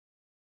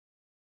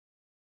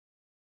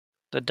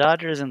The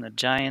Dodgers and the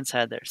Giants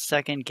had their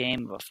second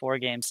game of a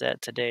four-game set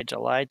today,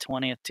 July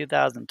 20th,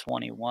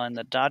 2021.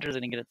 The Dodgers are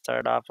going to get it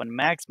started off when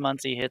Max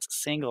Muncy hits a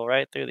single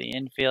right through the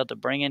infield to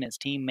bring in his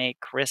teammate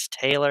Chris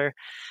Taylor.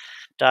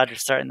 Dodgers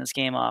starting this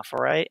game off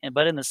right,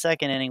 but in the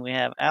second inning we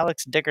have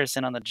Alex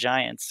Dickerson on the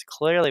Giants,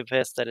 clearly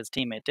pissed that his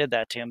teammate did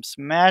that to him,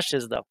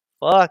 smashes the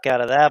fuck out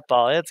of that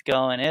ball. It's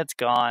going, it's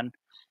gone.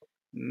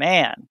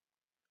 Man,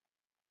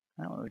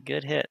 that was a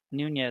good hit.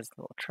 Nunez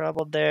a little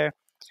troubled there.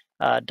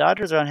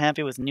 Dodgers are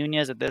unhappy with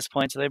Nunez at this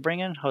point, so they bring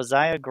in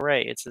Josiah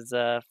Gray. It's his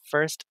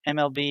first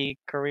MLB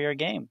career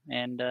game,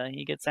 and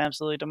he gets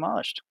absolutely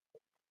demolished.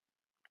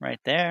 Right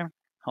there.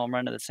 Home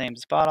run to the same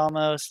spot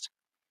almost.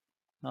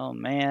 Oh,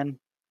 man.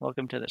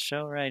 Welcome to the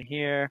show right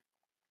here.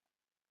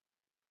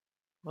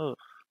 Ooh.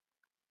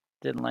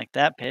 Didn't like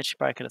that pitch.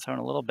 Probably could have thrown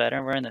a little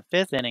better. We're in the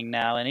fifth inning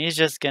now, and he's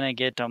just going to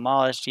get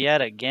demolished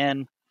yet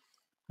again.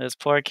 This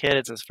poor kid,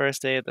 it's his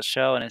first day at the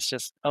show, and it's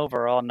just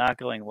overall not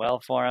going well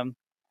for him.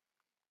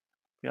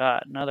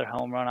 Got another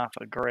home run off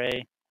of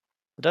Gray.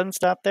 It doesn't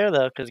stop there,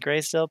 though, because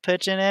Gray's still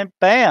pitching, and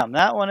bam!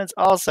 That one is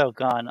also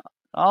gone.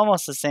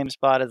 Almost the same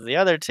spot as the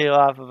other two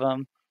off of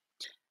him.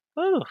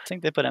 Woo! I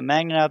think they put a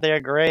magnet out there.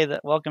 Gray,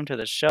 welcome to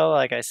the show,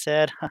 like I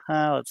said.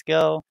 Haha, let's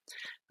go.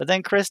 But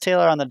then Chris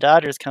Taylor on the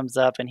Dodgers comes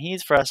up, and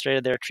he's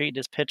frustrated they're treating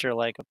his pitcher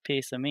like a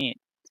piece of meat.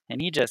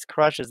 And he just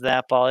crushes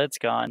that ball. It's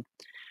gone.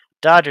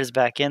 Dodgers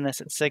back in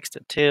this at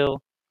 6-2.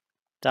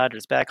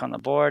 Dodgers back on the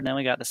board. And then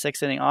we got the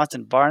sixth inning.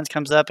 Austin Barnes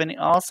comes up and he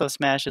also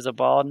smashes a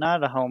ball.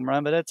 Not a home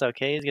run, but it's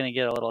okay. He's going to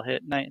get a little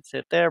nice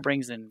hit there.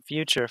 Brings in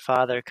future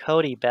father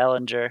Cody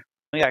Bellinger.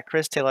 We got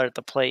Chris Taylor at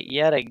the plate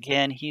yet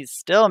again. He's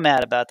still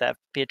mad about that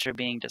pitcher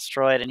being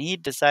destroyed, and he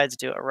decides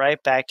to do it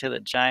right back to the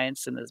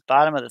Giants. In this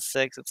bottom of the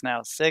sixth, it's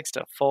now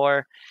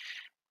 6-4.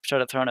 Should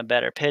have thrown a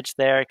better pitch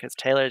there because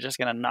Taylor's just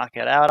going to knock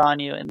it out on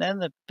you. And then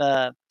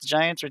the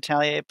Giants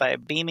retaliate by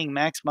beaming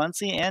Max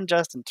Muncy and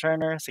Justin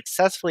Turner,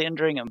 successfully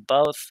injuring them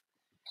both.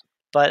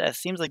 But it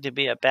seems like to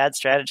be a bad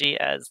strategy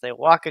as they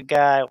walk a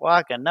guy,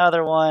 walk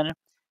another one.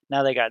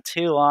 Now they got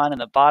two on in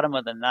the bottom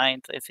of the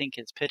ninth. I think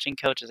his pitching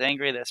coach is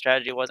angry. Their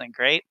strategy wasn't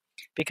great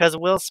because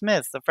Will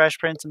Smith, the Fresh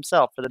Prince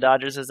himself for the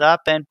Dodgers, is up.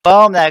 And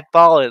boom, that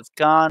ball is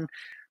gone.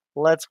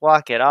 Let's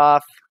walk it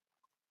off.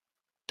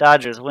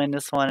 Dodgers win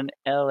this one.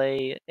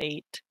 LA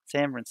 8,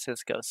 San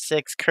Francisco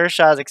 6.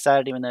 Kershaw's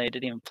excited even though he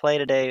didn't even play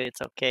today.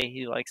 It's okay.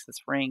 He likes this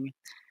ring.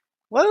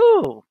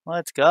 Woo!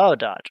 Let's go,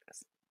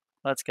 Dodgers.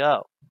 Let's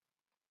go.